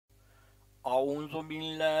أعوذ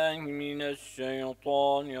بالله من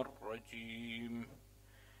الشيطان الرجيم.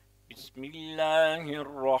 بسم الله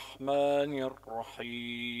الرحمن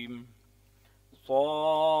الرحيم.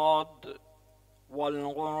 صاد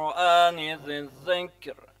والقرآن ذي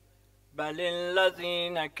الذكر بل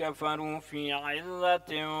الذين كفروا في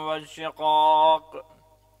عزة وشقاق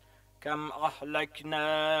كم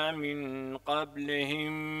أهلكنا من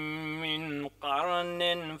قبلهم من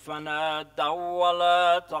قرن فنادوا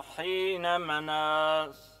ولا حين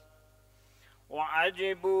مناص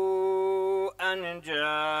وعجبوا أن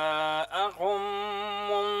جاءهم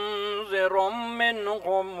منذر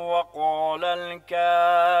منهم وقال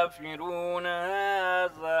الكافرون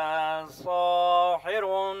هذا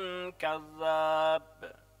ساحر كذاب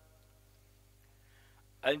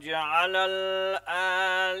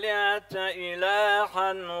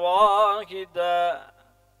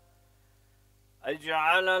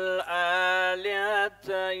أجعل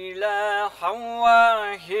الآلهة إلها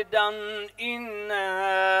واحدا إن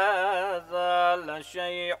هذا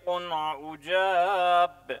لشيء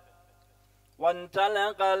عجاب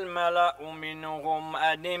وانطلق الملأ منهم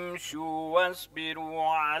أن امشوا واصبروا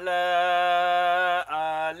على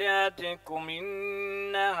آلهتكم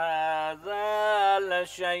إن هذا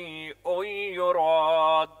لشيء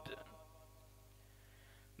يراد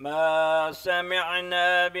ما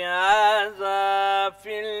سمعنا بهذا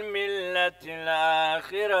في الملة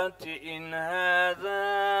الآخرة إن هذا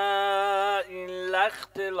إلا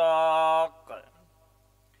اختلاق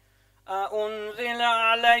أأنزل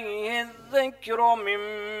عليه الذكر من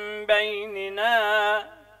بيننا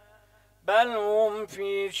بل هم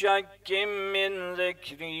في شك من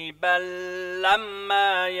ذكري بل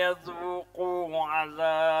لما يذوقوا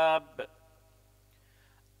عذاب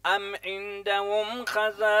أم عندهم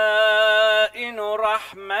خزائن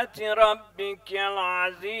رحمة ربك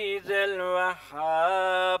العزيز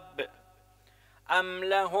الوهاب أم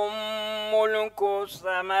لهم ملك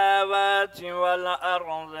السماوات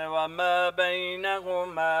والأرض وما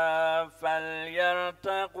بينهما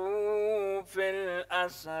فليرتقوا في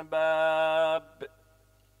الأسباب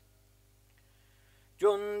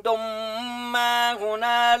جند ما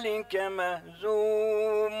هنالك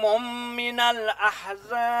مهزوم من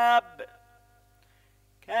الأحزاب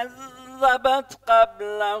كذبت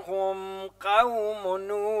قبلهم قوم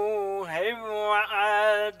نوح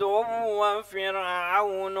وعاد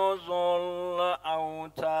وفرعون ذو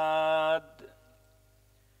الأوتاد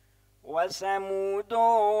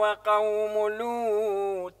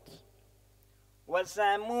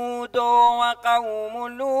وثمود وقوم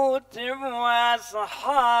لوط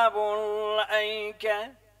وأصحاب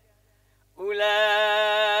الأيكة أولئك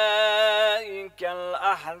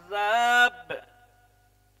الأحزاب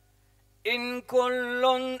إن كل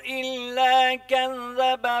إلا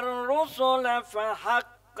كذب الرسل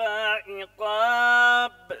فحق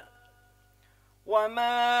عقاب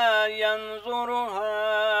وما ينظر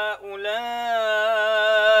هؤلاء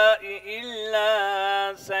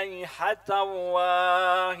إلا صيحة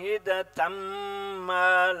واحدة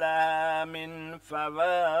ما لها من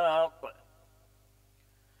فواق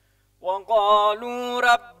وقالوا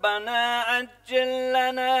ربنا أجل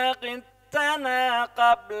لنا قطنا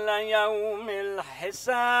قبل يوم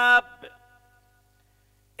الحساب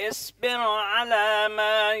اصبر على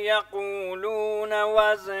ما يقولون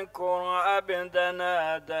واذكر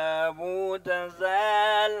عبدنا داود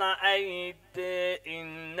ذا الأيد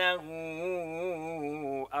إنه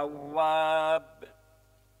أواب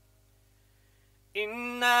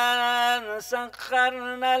إنا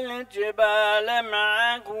سخرنا الجبال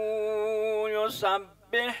معه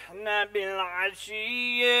يسبحن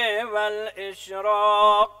بالعشي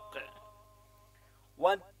والإشراق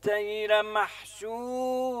والطير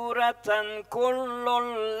محشورة كل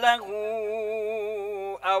له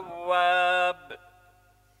أواب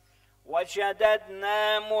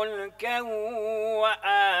وشددنا ملكه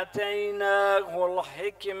وآتيناه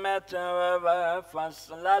الحكمة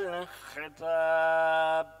وفصل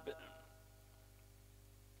الخطاب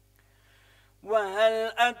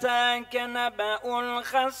وهل أتاك نبأ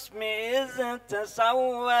الخصم إذ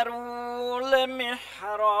تصوروا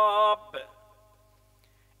المحراب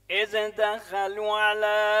إذ دخلوا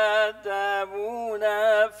على داود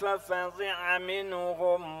ففزع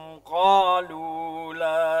منهم قالوا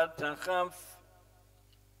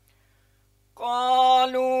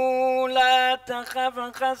لا تخف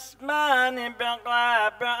خصمان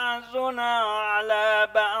بغى بعضنا على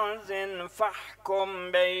بعض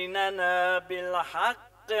فاحكم بيننا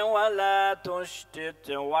بالحق ولا تشتت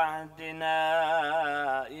واهدنا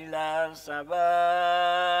إلى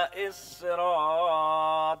سواء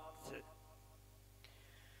الصراط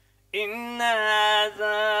إن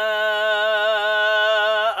هذا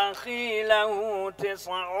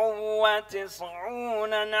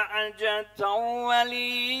 99 نعجة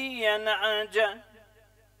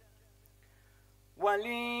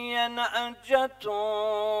ولي نعجة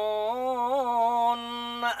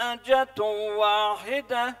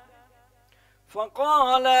واحدة،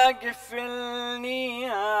 فقال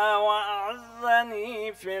اكفلنيها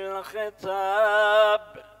وأعزني في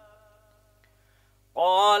الخطاب.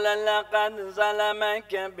 قال لقد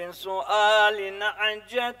ظلمك بسؤال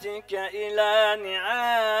نعجتك إلى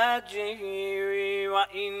نعاجه،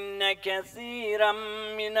 وإن كثيرا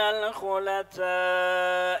من الخلطاء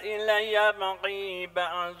ليبغي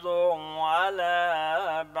بعضهم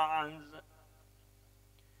على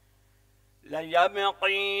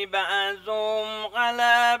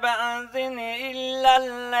بعض إلا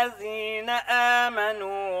الذين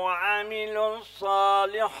آمنوا وعملوا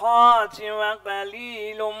الصالحات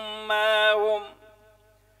وقليل ما هم.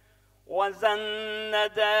 وظن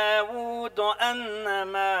داود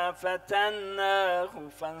أنما فتناه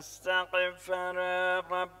فاستغفر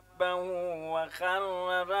ربه وخر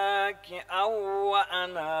راكعا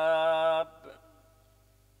وأناب،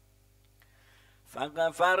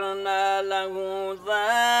 فغفرنا له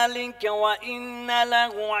ذلك وإن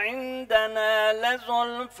له عندنا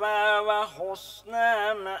لزلفى وحسن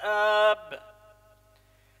مآب.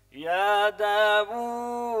 يا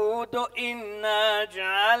داود إنا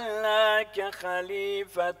جعلناك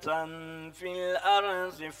خليفة في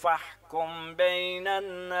الأرض فاحكم بين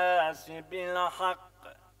الناس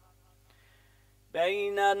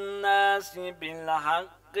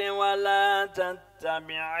بالحق ولا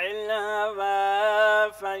تتبع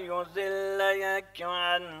الهوى فيضلك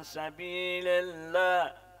عن سبيل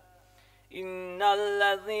الله. إن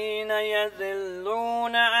الذين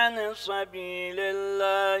يضلون عن سبيل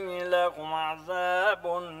الله لهم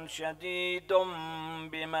عذاب شديد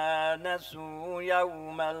بما نسوا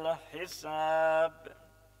يوم الحساب.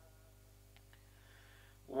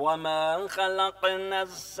 وما خلقنا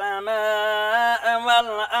السماء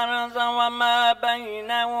والأرض وما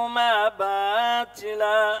بينهما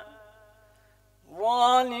باطلا،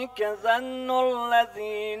 ذلك ظن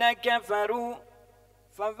الذين كفروا،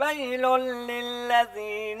 فويل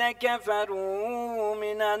للذين كفروا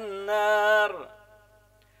من النار.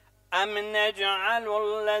 أم نجعل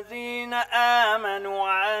الذين آمنوا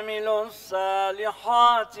وعملوا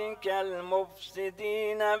الصالحات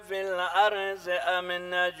كالمفسدين في الأرض أم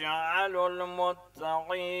نجعل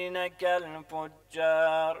المتقين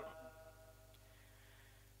كالفجار.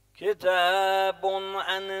 كتاب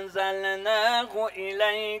أنزلناه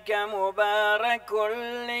إليك مبارك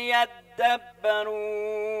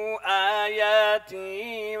ليدبروا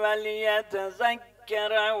آياته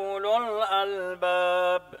وليتذكر أولو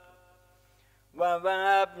الألباب.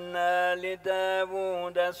 ووهبنا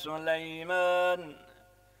لداود سليمان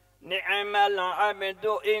نعم العبد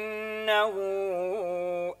إنه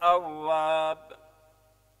أواب.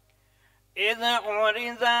 إذ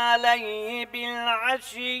عرض عليه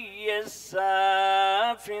بالعشي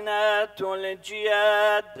السافنات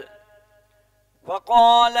الجياد،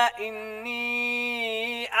 فقال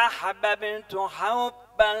إني أحببت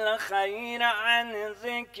حب الخير عن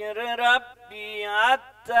ذكر ربي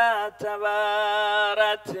حتى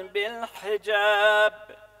توارت بالحجاب.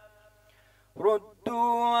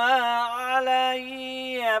 ردوها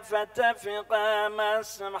علي فتفقا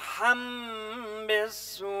مسحا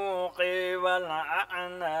بالسوق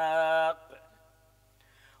والأعناق.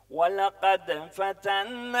 ولقد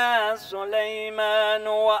فتنا سليمان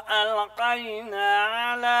وألقينا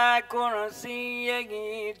على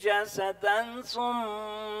كرسيه جسدا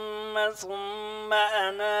ثم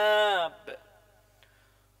أناب.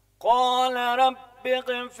 قال رب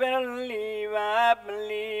اغفر لي وهب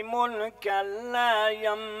لي ملكا لا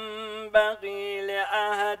ينبغي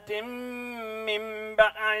لأحد من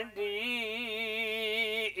بعدي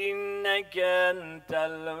إنك أنت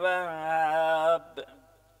الوهاب.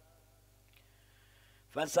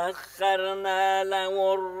 فسخرنا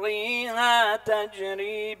له الريح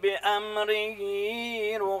تجري بأمره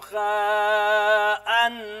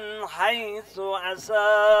رخاء حيث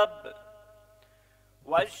أصاب،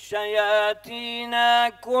 والشياطين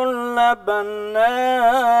كل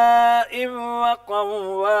بناء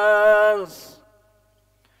وغواص،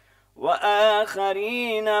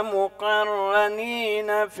 وآخرين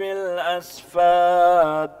مقرنين في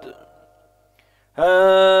الأصفاد.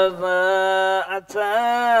 هذا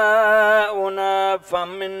عطاؤنا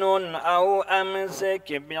فامنن أو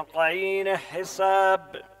أمسك بغير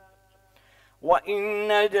حساب،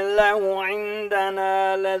 وإن له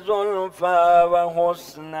عندنا لزلفى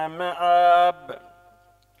وحسن مآب.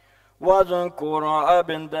 واذكر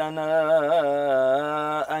عبدنا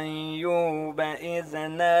أيوب إذ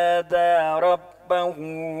نادى ربه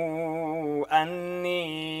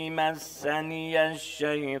أني مسني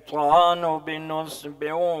الشيطان بنصب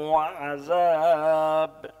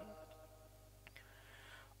وعذاب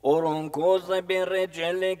اركض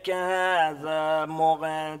برجلك هذا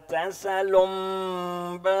مغتسل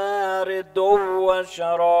بارد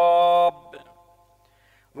وشراب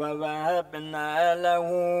ووهبنا له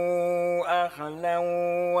أهلا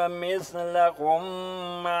ومثلهم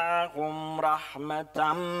معهم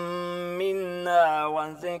رحمة منا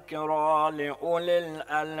وذكرى لأولي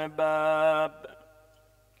الألباب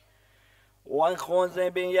وخذ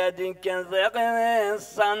بيدك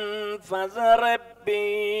ضغثا فاضرب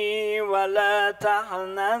به ولا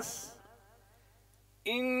تحنث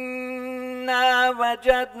إنا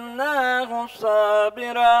وجدناه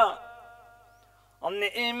صابرا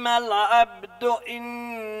نعم العبد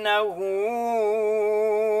إنه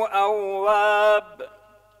أواب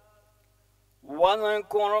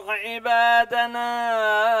واذكر عبادنا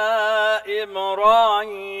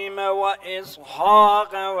إبراهيم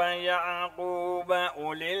وإسحاق ويعقوب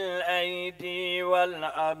أولي الأيدي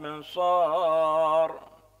والأبصار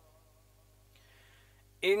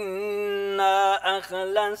إنا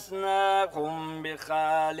أخلصناهم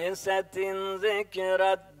بخالصة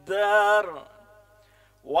ذكر الدار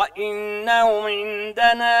وإنهم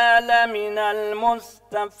عندنا لمن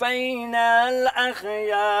المصطفين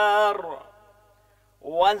الأخيار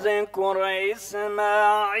واذكر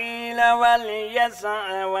إسماعيل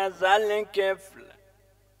واليسع وذا الكفل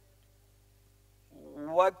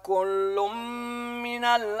وكل من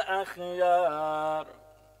الأخيار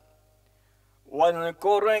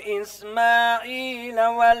واذكر إسماعيل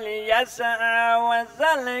واليسع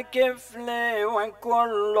وذا الكفل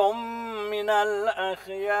وكل من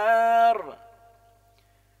الأخيار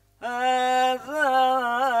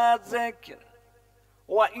هذا ذكر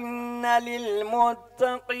وإن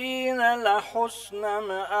للمتقين لحسن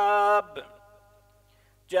مآب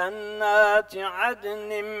جنات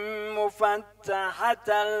عدن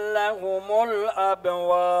مفتحة لهم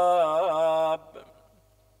الأبواب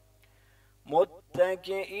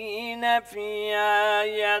متكئين فيها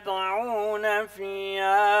يدعون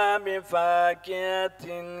فيها بفاكهة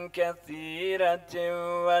كثيرة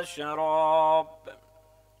وشراب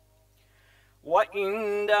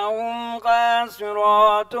وعندهم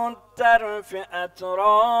قاصرات الطرف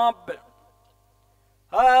أتراب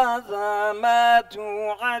هذا ما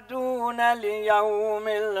توعدون ليوم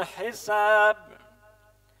الحساب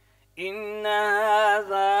إن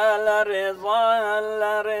هذا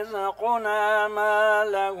لرزقنا ما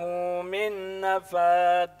له من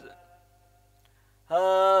نفاد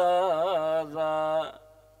هذا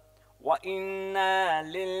وإنا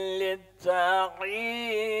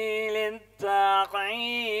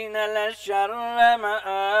للتاقين لشر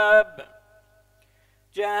مآب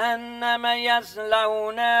جهنم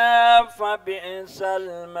يصلونها فبئس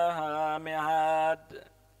المهاد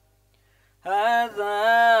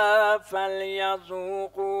هذا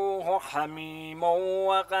فليذوقوه حميم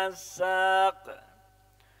وغساق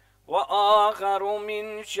وآخر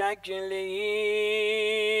من شكله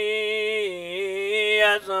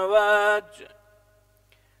أزواج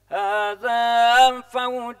هذا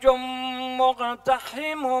فوج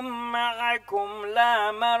مقتحم معكم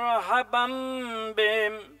لا مرحبا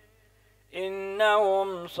بهم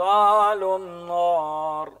إنهم صالوا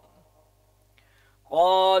النار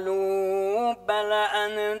قالوا بل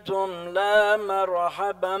أنتم لا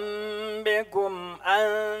مرحبا بكم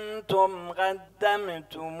أنتم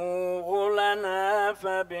قدمتموه لنا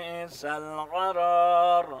فبئس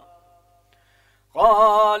القرار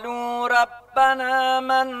قالوا ربنا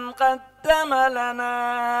من قدم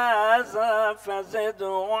لنا هذا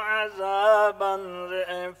فزده عذابا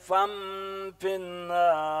ضعفا في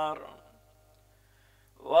النار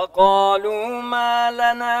وقالوا ما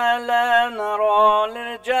لنا لا نرى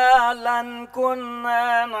رجالا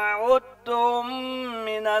كنا نعدهم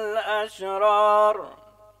من الأشرار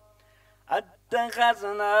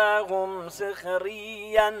اتخذناهم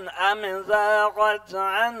سخريا أم زاغت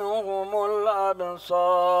عنهم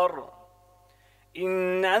الأبصار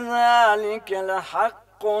إن ذلك لحق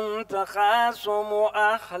تخاصم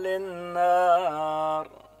أهل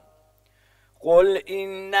النار قل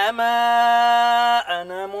إنما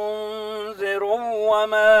أنا منذر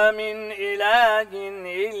وما من إله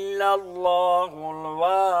إلا الله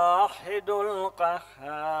الواحد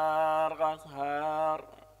القهار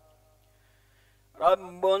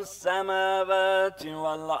رب السماوات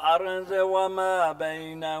والأرض وما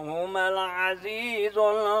بينهما العزيز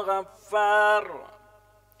الغفار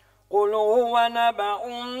قل هو نبأ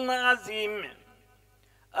عظيم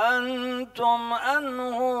أنتم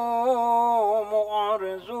عنه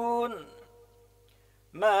معرضون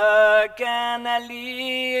ما كان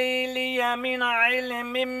لي من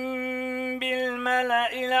علم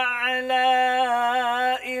بالملأ الأعلى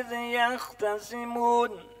إذ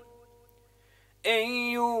يختصمون إن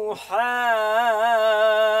يوحى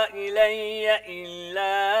إلي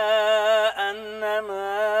إلا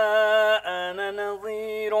أنما أنا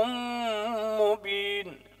نذير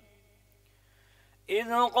مبين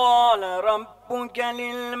إذ قال ربك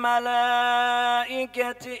للملائكة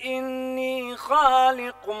إني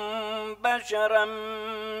خالق بشرا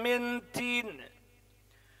من طين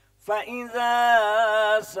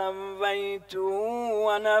فإذا سويته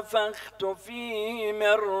ونفخت فيه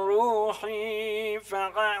من روحي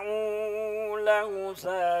فقعوا له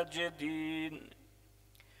ساجدين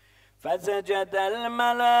فسجد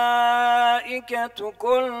الملائكة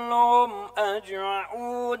كلهم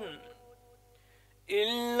أجمعون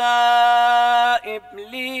إلا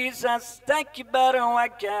إبليس استكبر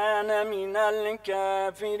وكان من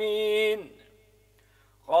الكافرين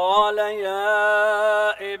قال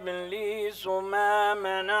يا إبليس ما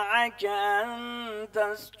منعك أن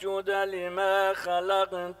تسجد لما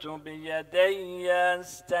خلقت بيدي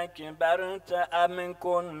استكبرت أم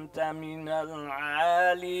كنت من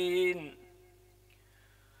العالين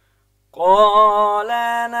قال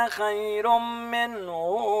أنا خير منه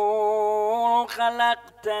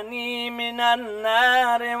خلقتني من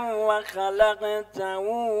النار وخلقته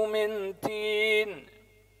من طين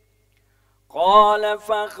قال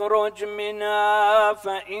فاخرج منها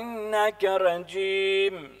فإنك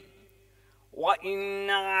رجيم وإن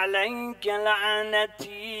عليك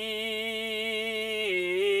لعنتي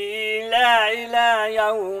إلى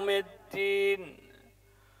يوم الدين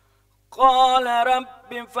قال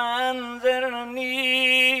رب فأنذرني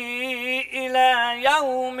إلى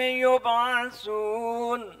يوم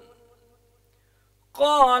يبعثون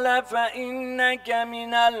قال فإنك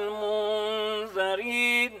من المنذرين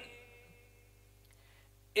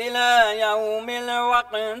إلى يوم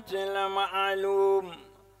الوقت المعلوم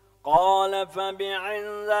قال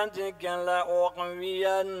فبعزتك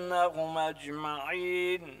لأغوينهم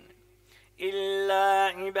أجمعين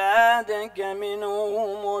إلا عبادك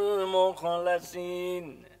منهم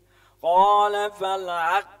المخلصين قال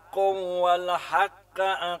فالحق والحق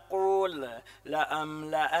أقول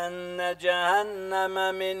لأملأن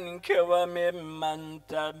جهنم منك وممن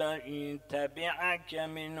تبعك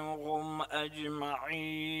منهم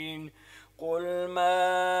أجمعين قل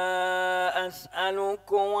ما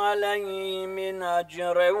أسألكم عليه من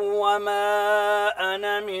أجر وما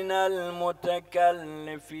أنا من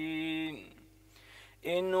المتكلفين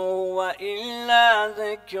إن هو إلا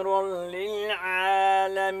ذكر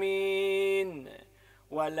للعالمين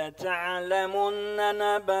ولتعلمن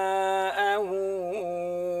نبأه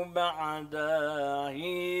بعد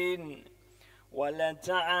حين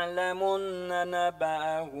ولتعلمن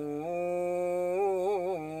نبأه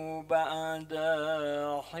بعد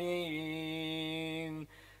حين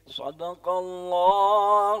صدق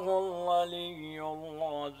الله العلي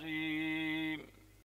العظيم.